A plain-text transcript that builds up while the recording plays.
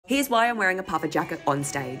Here's why I'm wearing a puffer jacket on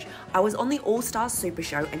stage. I was on the All Stars Super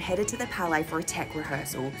Show and headed to the Palais for a tech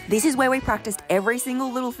rehearsal. This is where we practiced every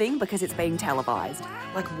single little thing because it's being televised.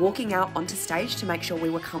 Like walking out onto stage to make sure we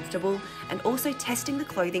were comfortable and also testing the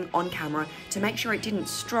clothing on camera to make sure it didn't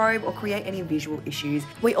strobe or create any visual issues.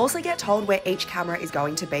 We also get told where each camera is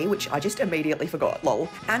going to be, which I just immediately forgot, lol.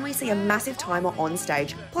 And we see a massive timer on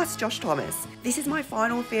stage, plus Josh Thomas. This is my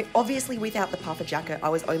final fit, obviously without the puffer jacket. I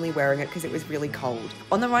was only wearing it because it was really cold.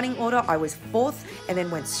 On the running order, I was 4th and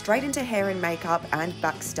then went straight into hair and makeup and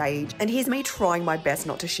backstage. And here's me trying my best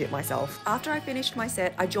not to shit myself. After I finished my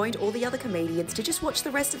set, I joined all the other comedians to just watch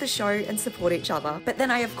the rest of the show and support each other. But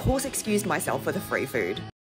then I of course excused myself for the free food.